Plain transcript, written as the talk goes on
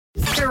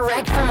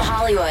Direct from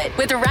Hollywood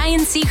with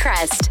Ryan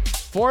Seacrest.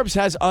 Forbes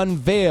has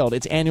unveiled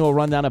its annual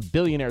rundown of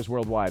billionaires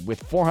worldwide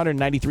with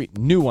 493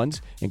 new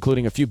ones,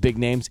 including a few big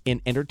names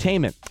in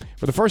entertainment.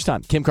 For the first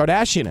time, Kim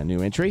Kardashian, a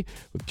new entry,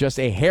 with just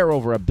a hair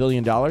over $1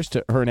 billion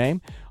to her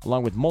name,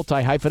 along with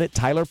multi-hyphenate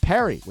Tyler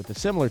Perry with a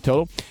similar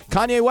total.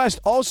 Kanye West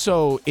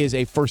also is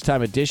a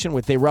first-time addition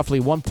with a roughly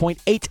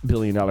 $1.8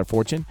 billion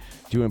fortune,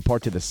 due in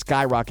part to the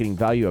skyrocketing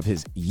value of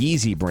his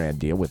Yeezy brand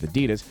deal with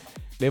Adidas.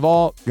 They've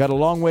all got a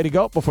long way to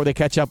go before they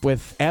catch up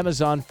with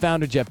Amazon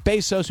founder Jeff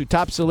Bezos, who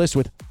tops the list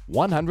with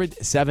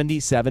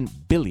 $177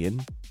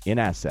 billion in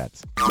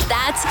assets.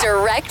 That's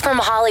Direct from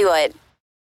Hollywood.